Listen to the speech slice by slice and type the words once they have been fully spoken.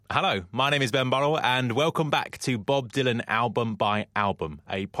Hello, my name is Ben Burrell and welcome back to Bob Dylan Album by Album,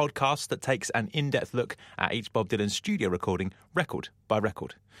 a podcast that takes an in-depth look at each Bob Dylan studio recording, record by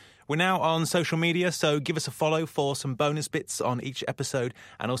record. We're now on social media, so give us a follow for some bonus bits on each episode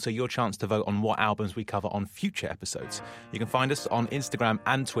and also your chance to vote on what albums we cover on future episodes. You can find us on Instagram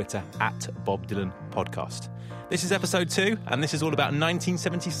and Twitter at Bob Dylan Podcast. This is episode 2 and this is all about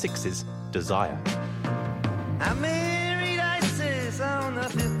 1976's Desire. I married ISIS on the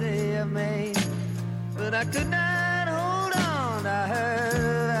 5th day of May, but I could not hold on to her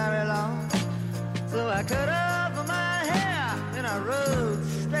very long. So I cut off my hair and I rode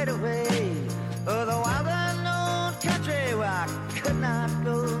straight away. Oh, the wild unknown country where I could not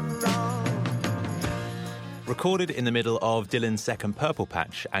go wrong. Recorded in the middle of Dylan's second Purple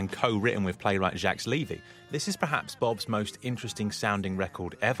Patch and co-written with playwright Jacques Levy, this is perhaps Bob's most interesting sounding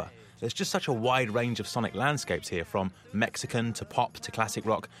record ever. There's just such a wide range of sonic landscapes here, from Mexican to pop to classic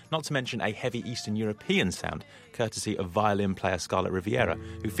rock, not to mention a heavy Eastern European sound, courtesy of violin player Scarlett Riviera,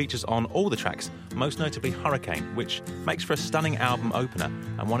 who features on all the tracks, most notably Hurricane, which makes for a stunning album opener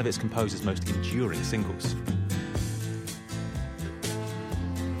and one of its composer's most enduring singles.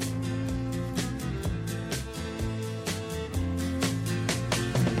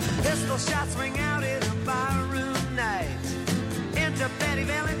 Pistol shots ring out in a barroom night. Enter Betty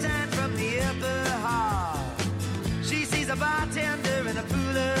Valentine from the upper hall. She sees a bartender in a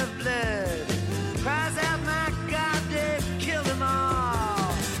pool of blood. Cries out, my God, they've killed them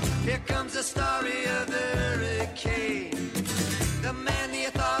all. Here comes the story of the hurricane. The man the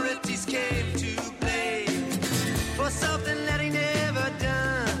authorities came to blame for something that he never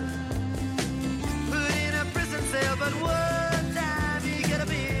done. Put in a prison cell, but one time he could have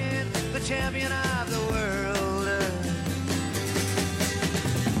been the champion of the world.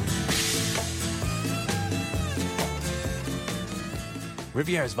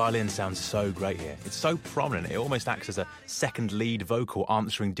 Riviera's violin sounds so great here. It's so prominent, it almost acts as a second lead vocal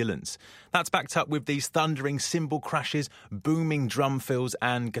answering Dylan's. That's backed up with these thundering cymbal crashes, booming drum fills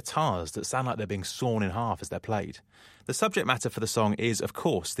and guitars that sound like they're being sawn in half as they're played. The subject matter for the song is, of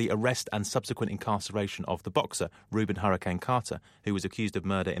course, the arrest and subsequent incarceration of the boxer, Reuben Hurricane Carter, who was accused of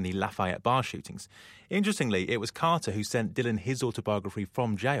murder in the Lafayette bar shootings. Interestingly, it was Carter who sent Dylan his autobiography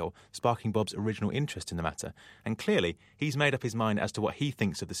from jail, sparking Bob's original interest in the matter. And clearly, he's made up his mind as to what he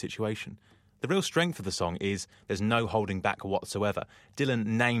thinks of the situation. The real strength of the song is there's no holding back whatsoever. Dylan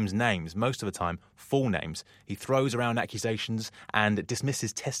names names, most of the time full names. He throws around accusations and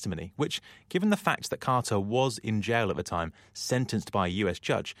dismisses testimony, which, given the fact that Carter was in jail at the time, sentenced by a US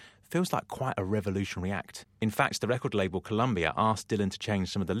judge, feels like quite a revolutionary act. In fact, the record label Columbia asked Dylan to change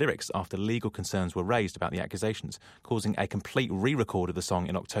some of the lyrics after legal concerns were raised about the accusations, causing a complete re-record of the song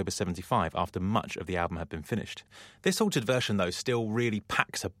in October 75 after much of the album had been finished. This altered version, though, still really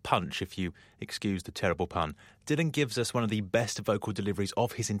packs a punch, if you excuse the terrible pun. Dylan gives us one of the best vocal deliveries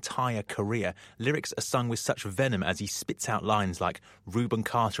of his entire career. Lyrics are sung with such venom as he spits out lines like Reuben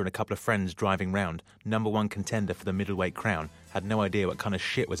Carter and a couple of friends driving round, #1 contender for the middleweight crown, had no idea what kind of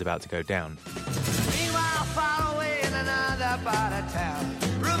shit was about to go down. Meanwhile, far away in another part of town,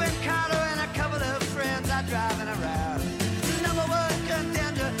 Reuben Carter and a couple of friends are driving around. #1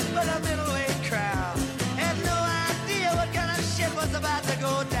 contender for the middleweight crown. Had no idea what kind of shit was about to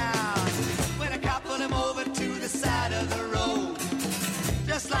go down. When a cop put him over to the side of the road,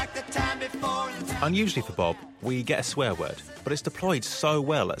 just like the time before. Unusually for Bob, we get a swear word, but it's deployed so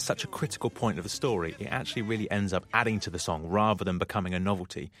well at such a critical point of the story, it actually really ends up adding to the song rather than becoming a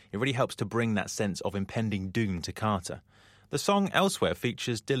novelty. It really helps to bring that sense of impending doom to Carter. The song Elsewhere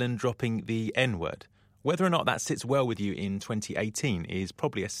features Dylan dropping the N-word. Whether or not that sits well with you in 2018 is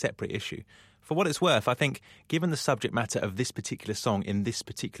probably a separate issue. For what it's worth, I think, given the subject matter of this particular song in this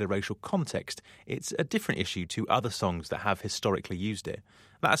particular racial context, it's a different issue to other songs that have historically used it.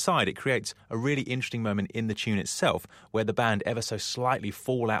 That aside, it creates a really interesting moment in the tune itself, where the band ever so slightly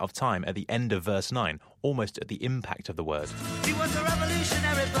fall out of time at the end of verse 9, almost at the impact of the word. He was a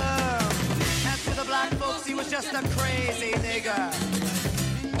revolutionary bird. As to the black folks, he was just a crazy nigger.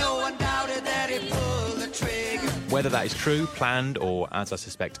 No one doubted that he pulled the trigger. Whether that is true, planned, or, as I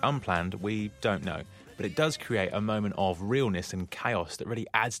suspect, unplanned, we don't know. But it does create a moment of realness and chaos that really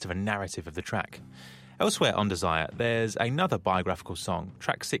adds to the narrative of the track. Elsewhere on Desire, there's another biographical song,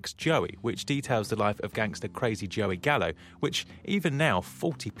 track 6, Joey, which details the life of gangster Crazy Joey Gallo, which, even now,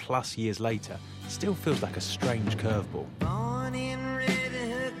 40-plus years later, still feels like a strange curveball. Born in Red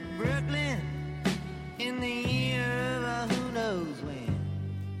Hook, Brooklyn, in the year of who knows when.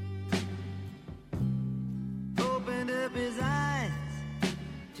 Opened up his eyes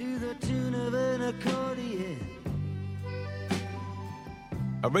to the tune of an accordion.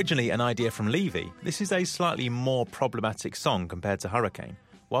 Originally an idea from Levy, this is a slightly more problematic song compared to Hurricane.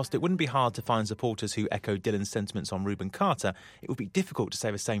 Whilst it wouldn't be hard to find supporters who echo Dylan's sentiments on Reuben Carter, it would be difficult to say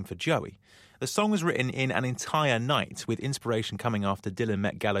the same for Joey. The song was written in an entire night, with inspiration coming after Dylan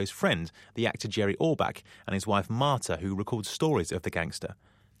met Gallo's friend, the actor Jerry Orbach, and his wife Marta, who records stories of the gangster.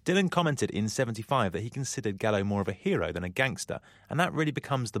 Dylan commented in '75 that he considered Gallo more of a hero than a gangster, and that really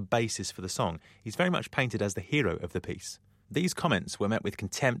becomes the basis for the song. He's very much painted as the hero of the piece. These comments were met with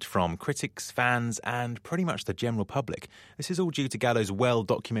contempt from critics, fans, and pretty much the general public. This is all due to Gallo's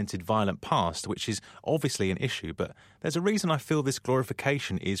well-documented violent past, which is obviously an issue, but there's a reason I feel this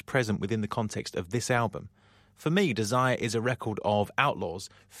glorification is present within the context of this album. For me, Desire is a record of outlaws,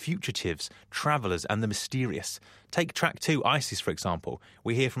 fugitives, travellers, and the mysterious. Take track 2, Isis, for example.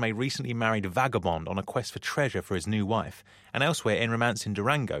 We hear from a recently married vagabond on a quest for treasure for his new wife. And elsewhere in Romance in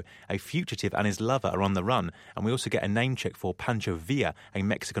Durango, a fugitive and his lover are on the run, and we also get a name check for Pancho Villa, a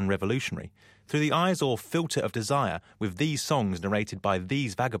Mexican revolutionary. Through the eyes or filter of Desire, with these songs narrated by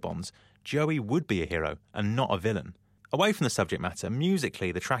these vagabonds, Joey would be a hero and not a villain. Away from the subject matter,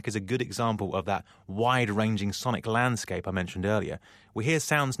 musically, the track is a good example of that wide-ranging sonic landscape I mentioned earlier. We hear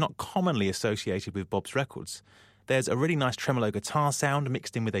sounds not commonly associated with Bob's records. There's a really nice tremolo guitar sound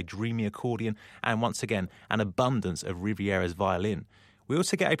mixed in with a dreamy accordion, and once again, an abundance of Riviera's violin. We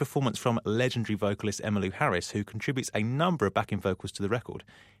also get a performance from legendary vocalist Emmylou Harris, who contributes a number of backing vocals to the record.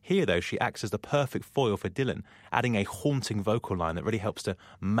 Here, though, she acts as the perfect foil for Dylan, adding a haunting vocal line that really helps to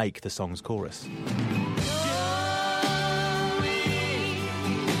make the song's chorus.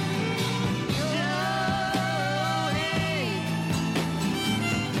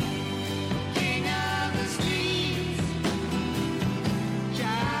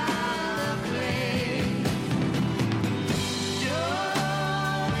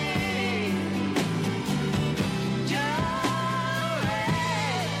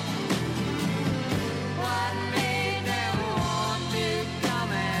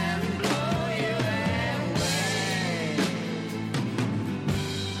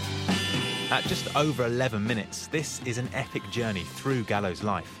 At just over 11 minutes, this is an epic journey through Gallo's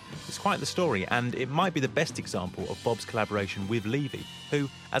life. It's quite the story, and it might be the best example of Bob's collaboration with Levy, who,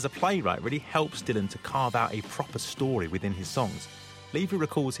 as a playwright, really helps Dylan to carve out a proper story within his songs. Levy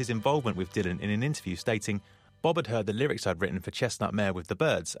recalls his involvement with Dylan in an interview, stating, "Bob had heard the lyrics I'd written for Chestnut Mare with the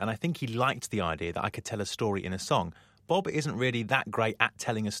Birds, and I think he liked the idea that I could tell a story in a song. Bob isn't really that great at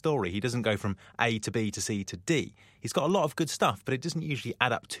telling a story. He doesn't go from A to B to C to D. He's got a lot of good stuff, but it doesn't usually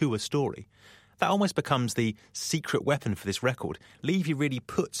add up to a story." That almost becomes the secret weapon for this record. Levy really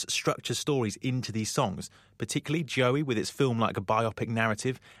puts structured stories into these songs, particularly Joey with its film-like biopic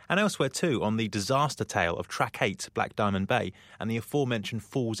narrative, and elsewhere too on the disaster tale of track 8, Black Diamond Bay, and the aforementioned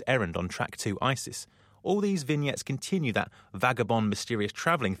Fool's Errand on track 2, Isis. All these vignettes continue that vagabond, mysterious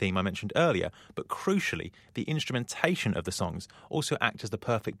travelling theme I mentioned earlier, but crucially, the instrumentation of the songs also act as the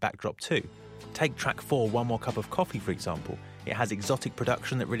perfect backdrop too. Take track 4, One More Cup of Coffee, for example. It has exotic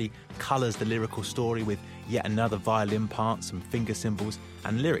production that really colours the lyrical story with yet another violin part, some finger cymbals,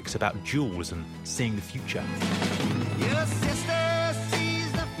 and lyrics about jewels and seeing the future. Your sister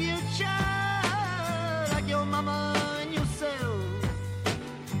sees the future like your mama and yourself.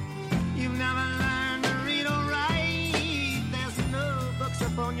 You've never learned to read or write. There's no books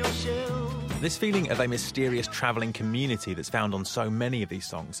up on your shelf. This feeling of a mysterious travelling community that's found on so many of these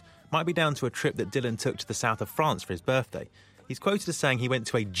songs might be down to a trip that Dylan took to the south of France for his birthday. He's quoted as saying he went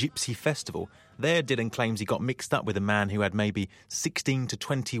to a gypsy festival. There, Dylan claims he got mixed up with a man who had maybe 16 to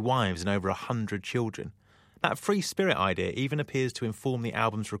 20 wives and over 100 children. That free spirit idea even appears to inform the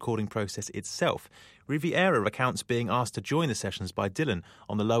album's recording process itself. Riviera recounts being asked to join the sessions by Dylan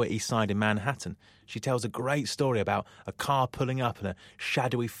on the Lower East Side in Manhattan. She tells a great story about a car pulling up and a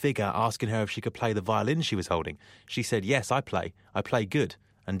shadowy figure asking her if she could play the violin she was holding. She said, "Yes, I play good,"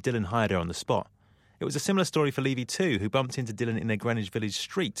 and Dylan hired her on the spot. It was a similar story for Levy too, who bumped into Dylan in their Greenwich Village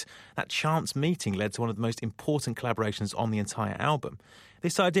street. That chance meeting led to one of the most important collaborations on the entire album.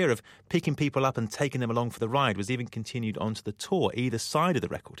 This idea of picking people up and taking them along for the ride was even continued onto the tour either side of the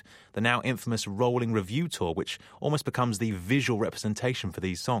record, the now infamous Rolling Review Tour, which almost becomes the visual representation for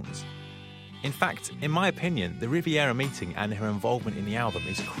these songs. In fact, in my opinion, the Riviera meeting and her involvement in the album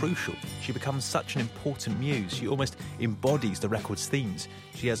is crucial. She becomes such an important muse. She almost embodies the record's themes.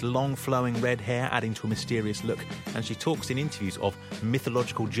 She has long flowing red hair adding to a mysterious look, and she talks in interviews of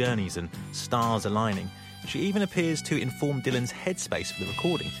mythological journeys and stars aligning. She even appears to inform Dylan's headspace for the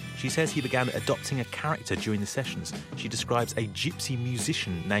recording. She says he began adopting a character during the sessions. She describes a gypsy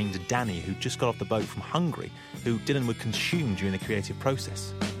musician named Danny who just got off the boat from Hungary, who Dylan would consume during the creative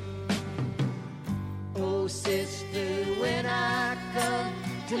process. Oh, sister, when I come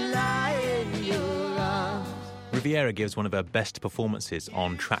lie in your arms. Riviera gives one of her best performances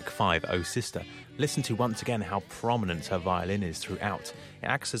on track 5, Oh Sister. Listen to once again how prominent her violin is throughout. It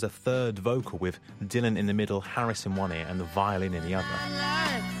acts as a third vocal with Dylan in the middle, Harris in one ear and the violin in the other. I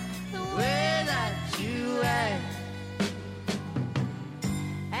like the way that you act,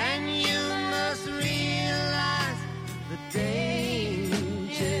 and you must realize the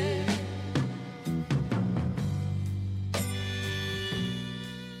danger.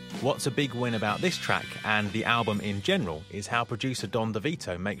 What's a big win about this track and the album in general is how producer Don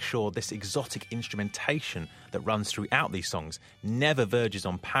DeVito makes sure this exotic instrumentation that runs throughout these songs never verges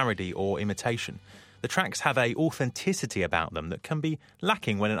on parody or imitation. The tracks have an authenticity about them that can be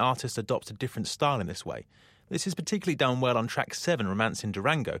lacking when an artist adopts a different style in this way. This is particularly done well on track 7, Romance in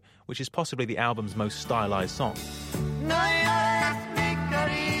Durango, which is possibly the album's most stylised song. No es mi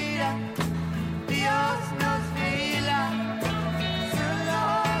querida, Dios nos mira.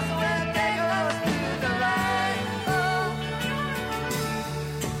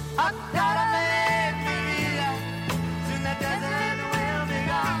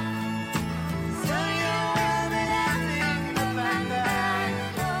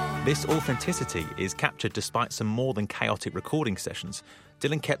 This authenticity is captured despite some more than chaotic recording sessions.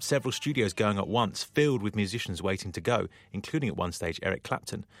 Dylan kept several studios going at once, filled with musicians waiting to go, including at one stage Eric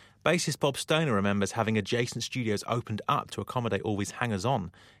Clapton. Bassist Bob Stoner remembers having adjacent studios opened up to accommodate all his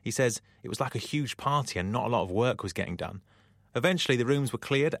hangers-on. He says it was like a huge party and not a lot of work was getting done. Eventually, the rooms were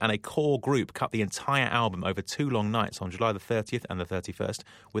cleared and a core group cut the entire album over 2 long nights on July the 30th and the 31st,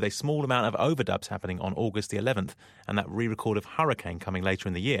 with a small amount of overdubs happening on August the 11th and that re-record of Hurricane coming later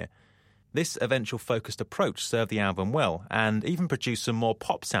in the year. This eventual focused approach served the album well and even produced some more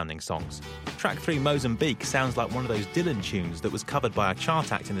pop-sounding songs. Track 3, Mozambique, sounds like one of those Dylan tunes that was covered by a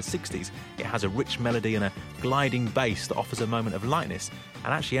chart act in the 60s. It has a rich melody and a gliding bass that offers a moment of lightness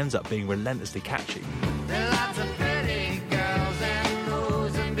and actually ends up being relentlessly catchy. There are lots of pretty girls in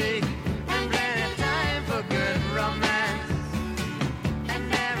Mozambique and plenty of time for good romance.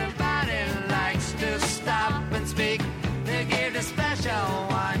 And everybody likes to stop and speak. They give the special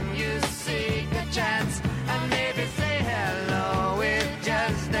one you seek a chance and maybe say hello with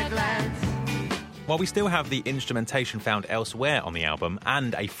just a glance. While we still have the instrumentation found elsewhere on the album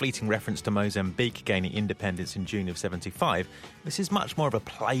and a fleeting reference to Mozambique gaining independence in June of '75, this is much more of a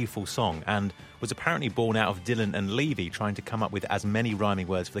playful song and was apparently born out of Dylan and Levy trying to come up with as many rhyming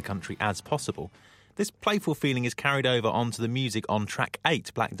words for the country as possible. This playful feeling is carried over onto the music on track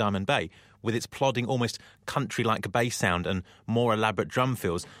 8, Black Diamond Bay, with its plodding, almost country-like bass sound and more elaborate drum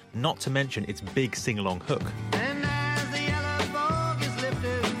fills, not to mention its big sing-along hook. And as the yellow fog is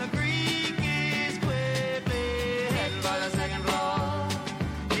lifted and the creek is quickly heading for the second floor,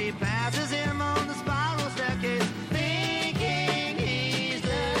 she passes him on the spiral staircase, thinking he's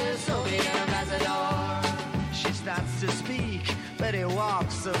the Soviet ambassador. She starts to speak, but he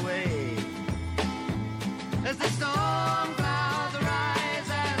walks away. As the storm clouds rise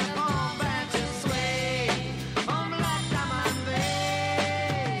and the palm branches sway on Black Diamond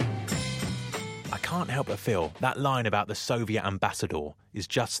Bay. I can't help but feel that line about the Soviet ambassador is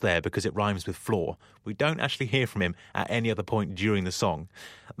just there because it rhymes with floor. We don't actually hear from him at any other point during the song.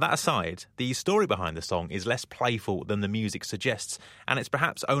 That aside, the story behind the song is less playful than the music suggests, and it's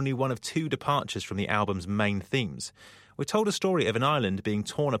perhaps only one of 2 departures from the album's main themes. We're told a story of an island being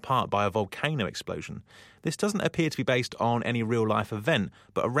torn apart by a volcano explosion. This doesn't appear to be based on any real-life event,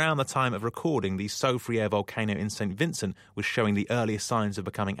 but around the time of recording, the Soufriere volcano in St. Vincent was showing the earliest signs of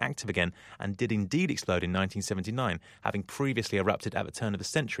becoming active again and did indeed explode in 1979, having previously erupted at the turn of the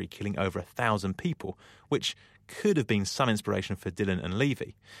century, killing over 1,000 people, which could have been some inspiration for Dylan and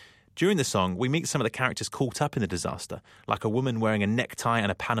Levy. During the song, we meet some of the characters caught up in the disaster, like a woman wearing a necktie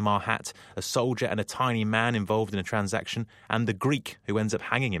and a Panama hat, a soldier and a tiny man involved in a transaction, and the Greek who ends up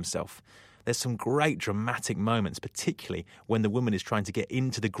hanging himself. There's some great dramatic moments, particularly when the woman is trying to get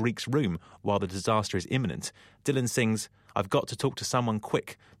into the Greek's room while the disaster is imminent. Dylan sings, "I've got to talk to someone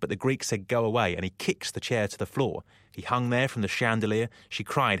quick," but the Greek said go away, and he kicks the chair to the floor. He hung there from the chandelier. She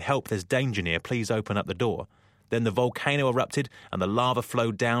cried, "Help, there's danger near, please open up the door." Then the volcano erupted and the lava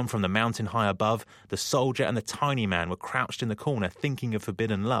flowed down from the mountain high above. The soldier and the tiny man were crouched in the corner thinking of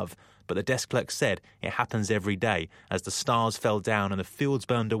forbidden love. But the desk clerk said it happens every day as the stars fell down and the fields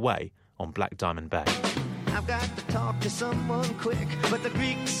burned away on Black Diamond Bay. I've got to talk to someone quick, but the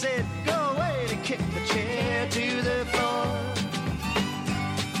Greek said go away to kick the chair to the floor.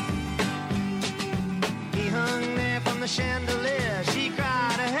 He hung there from the chandelier. She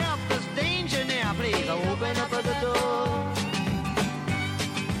cried, "Help, there's danger near, please open up the door."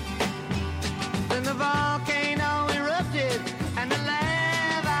 Then the volcano erupted and the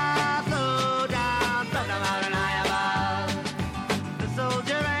lava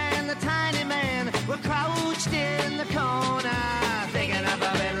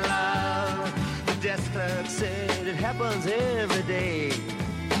happens every day.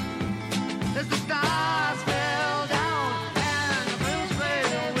 As the stars fell down and the moon spread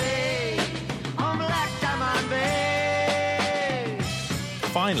away on Black Diamond Bay.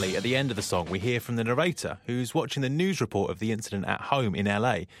 Finally, at the end of the song, we hear from the narrator, who's watching the news report of the incident at home in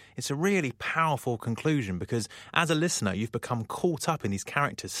LA. It's a really powerful conclusion because, as a listener, you've become caught up in these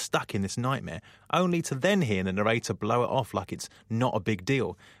characters stuck in this nightmare, only to then hear the narrator blow it off like it's not a big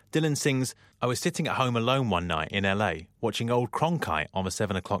deal. Dylan sings, "I was sitting at home alone one night in LA, watching old Cronkite on the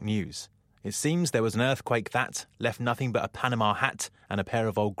 7 o'clock news. It seems there was an earthquake that left nothing but a Panama hat and a pair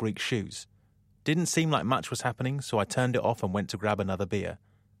of old Greek shoes. Didn't seem like much was happening, so I turned it off and went to grab another beer.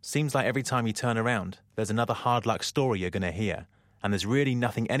 Seems like every time you turn around, there's another hard luck story you're going to hear, and there's really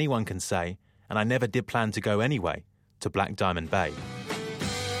nothing anyone can say, and I never did plan to go anyway to Black Diamond Bay."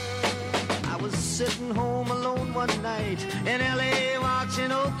 I was sitting home alone one night in LA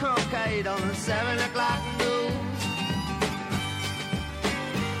watching old Cronkite on the 7 o'clock news.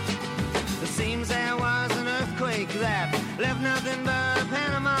 It seems there was an earthquake that left nothing but a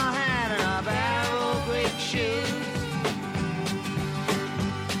Panama hat and a pair of old Greek shoes.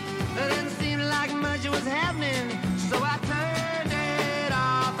 It didn't seem like much was happening, so I turned it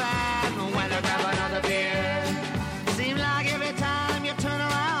off and went to grab another beer. Seemed like every time you turn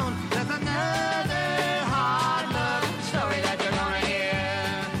around, there's another hard luck story that you're gonna hear.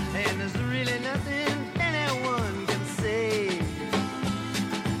 And there's really nothing anyone can say.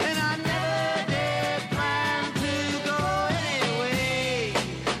 And I never did plan to go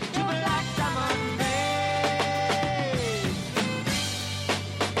anyway to Black Diamond Bay.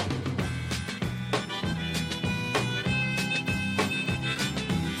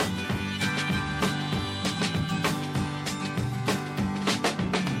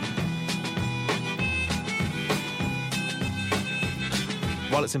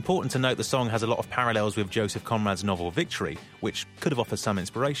 While it's important to note the song has a lot of parallels with Joseph Conrad's novel Victory, which could have offered some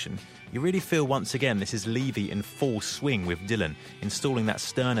inspiration, you really feel once again this is Levy in full swing with Dylan, installing that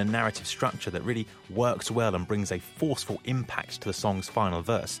sterner narrative structure that really works well and brings a forceful impact to the song's final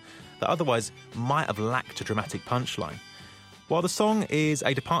verse that otherwise might have lacked a dramatic punchline. While the song is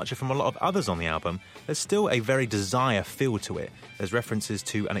a departure from a lot of others on the album, there's still a very Desire feel to it. There's references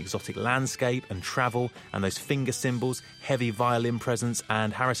to an exotic landscape and travel, and those finger cymbals, heavy violin presence,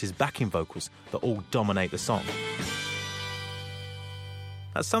 and Harris's backing vocals that all dominate the song.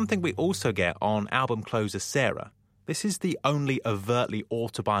 That's something we also get on album closer Sarah. This is the only overtly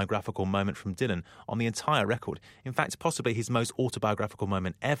autobiographical moment from Dylan on the entire record. In fact, possibly his most autobiographical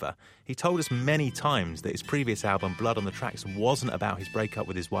moment ever. He told us many times that his previous album, Blood on the Tracks, wasn't about his breakup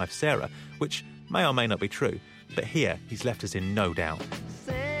with his wife Sarah, which may or may not be true. But here, he's left us in no doubt.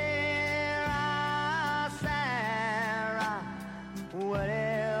 Sarah, Sarah,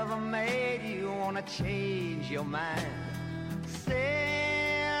 whatever made you want to change your mind?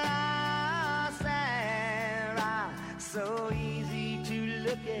 Sarah, Sarah, so easy to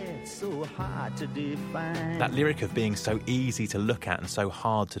look at, so hard to define. That lyric of being so easy to look at and so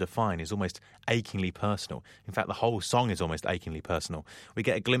hard to define is almost achingly personal. In fact, the whole song is almost achingly personal. We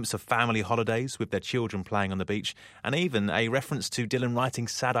get a glimpse of family holidays with their children playing on the beach, and even a reference to Dylan writing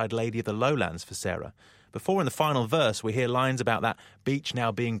Sad-Eyed Lady of the Lowlands for Sarah. Before, in the final verse, we hear lines about that beach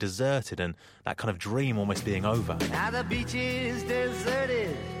now being deserted and that kind of dream almost being over. Now the beach is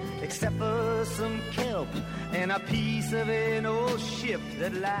deserted, except for some kelp and a piece of an old ship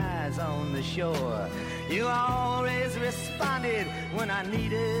that lies on the shore. You always responded when I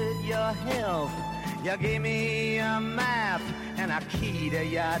needed your help. You gave me a map and a key to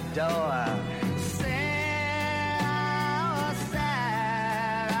your door. Sarah,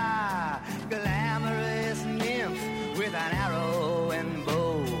 Sarah, glamorous nymph with an arrow and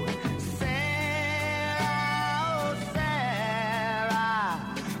bow. Sarah, Sarah,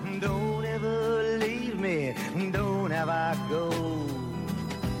 don't ever leave me, don't ever go.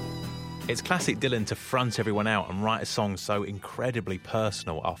 It's classic Dylan to front everyone out and write a song so incredibly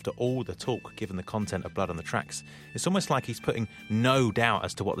personal after all the talk given the content of Blood on the Tracks. It's almost like he's putting no doubt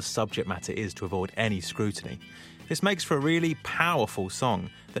as to what the subject matter is to avoid any scrutiny. This makes for a really powerful song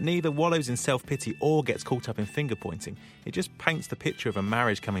that neither wallows in self-pity or gets caught up in finger-pointing. It just paints the picture of a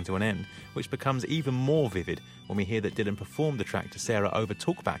marriage coming to an end, which becomes even more vivid when we hear that Dylan performed the track to Sarah over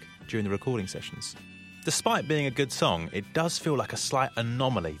talkback during the recording sessions. Despite being a good song, it does feel like a slight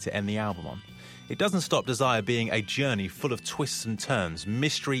anomaly to end the album on. It doesn't stop Desire being a journey full of twists and turns,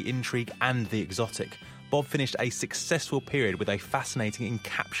 mystery, intrigue, and the exotic. Bob finished a successful period with a fascinating,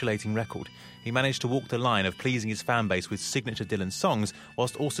 encapsulating record. He managed to walk the line of pleasing his fan base with signature Dylan songs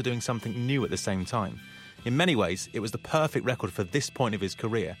whilst also doing something new at the same time. In many ways, it was the perfect record for this point of his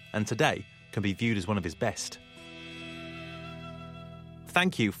career, and today can be viewed as one of his best.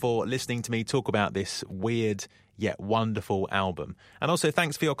 thank you for listening to me talk about this weird yet wonderful album. And also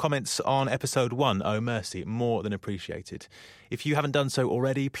thanks for your comments on episode 1, Oh Mercy, more than appreciated. If you haven't done so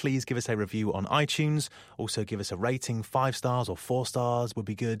already, please give us a review on iTunes. Also give us a rating, 5 stars or 4 stars would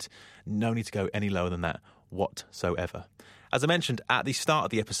be good. No need to go any lower than that whatsoever. As I mentioned at the start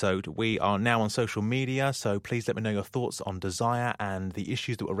of the episode, we are now on social media, so please let me know your thoughts on Desire and the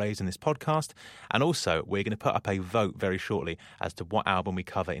issues that were raised in this podcast. And also, we're going to put up a vote very shortly as to what album we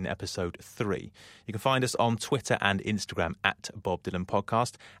cover in episode 3. You can find us on Twitter and Instagram at Bob Dylan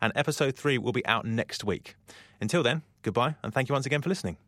Podcast, and episode 3 will be out next week. Until then, goodbye, and thank you once again for listening.